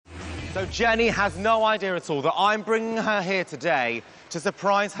So Jenny has no idea at all that I'm bringing her here today to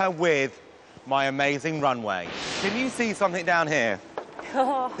surprise her with my amazing runway. Can you see something down here?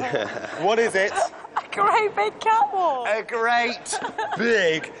 What is it? A great big catwalk. A great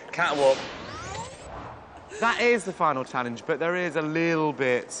big catwalk. That is the final challenge, but there is a little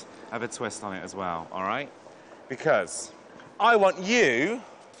bit of a twist on it as well, all right? Because I want you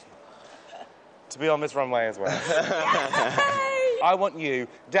to be on this runway as well. I want you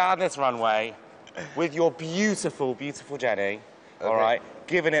down this runway with your beautiful, beautiful Jenny, all right,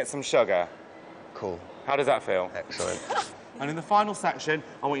 giving it some sugar. Cool. How does that feel? Excellent. And in the final section,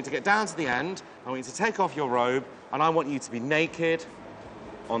 I want you to get down to the end, I want you to take off your robe, and I want you to be naked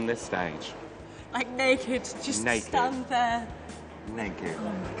on this stage. Like naked, just naked. Stand there. Naked. Oh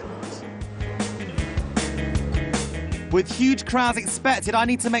my God. With huge crowds expected, I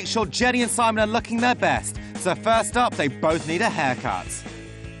need to make sure Jenny and Simon are looking their best. So first up, they both need a haircut.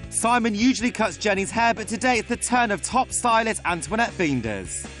 Simon usually cuts Jenny's hair, but today it's the turn of top stylist Antoinette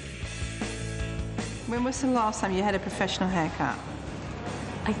Beenders. When was the last time you had a professional haircut?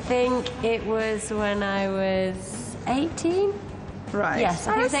 I think it was when I was 18. Right. Yes,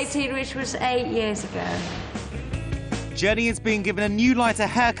 I think it was 18, which was 8 years ago. Jenny is being given a new lighter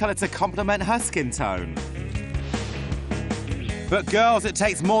hair colour to complement her skin tone. But girls, it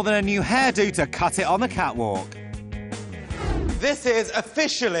takes more than a new hairdo to cut it on the catwalk. This is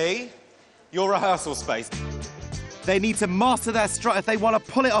officially your rehearsal space. They need to master their strut if they want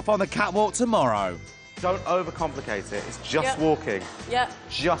to pull it off on the catwalk tomorrow. Don't overcomplicate it. It's just walking. Yeah.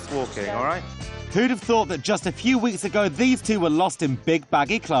 Just walking, all right? Who'd have thought that just a few weeks ago, these two were lost in big,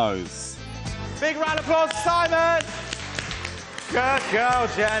 baggy clothes? Big round of applause, Simon! Good girl,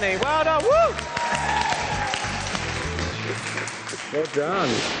 Jenny. Well done, woo! Well done.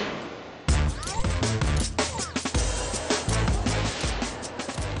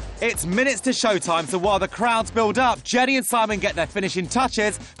 It's minutes to showtime, so while the crowds build up, Jenny and Simon get their finishing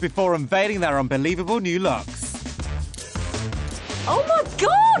touches before unveiling their unbelievable new looks. Oh my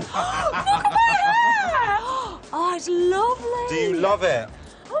God! Look at my hair! Oh, it's lovely. Do you love it?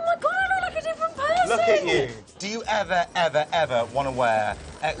 Oh my God, I look like a different person. Look at you. Do you ever, ever, ever want to wear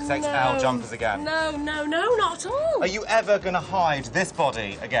XXL jumpers again? No, not at all. Are you ever going to hide this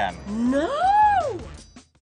body again? No.